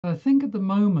I think at the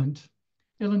moment,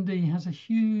 L&D has a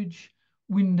huge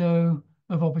window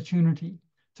of opportunity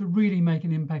to really make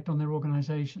an impact on their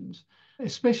organizations.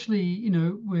 Especially,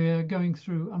 we're going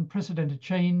through unprecedented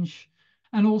change,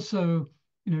 and also,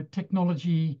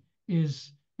 technology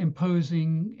is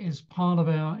imposing is part of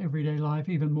our everyday life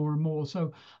even more and more.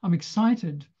 So I'm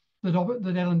excited that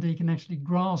L&D can actually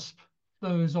grasp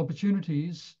those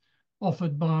opportunities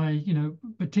offered by,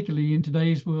 particularly in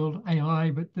today's world, AI,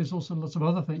 but there's also lots of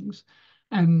other things,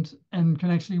 and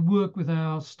can actually work with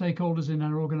our stakeholders in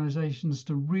our organizations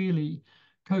to really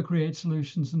co-create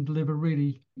solutions and deliver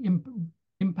really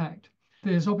impact.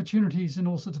 There's opportunities in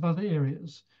all sorts of other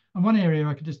areas. And one area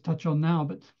I could just touch on now,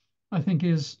 but I think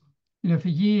is, for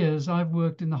years I've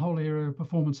worked in the whole area of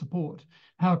performance support.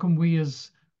 How can we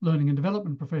as learning and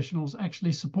development professionals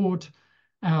actually support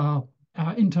our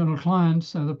our internal clients,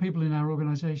 so the people in our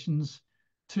organizations,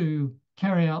 to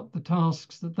carry out the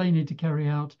tasks that they need to carry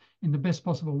out in the best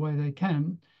possible way they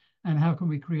can, and how can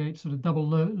we create sort of double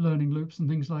learning loops and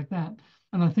things like that.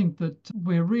 And I think that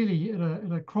we're really at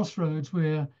a crossroads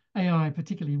where AI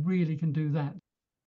particularly really can do that.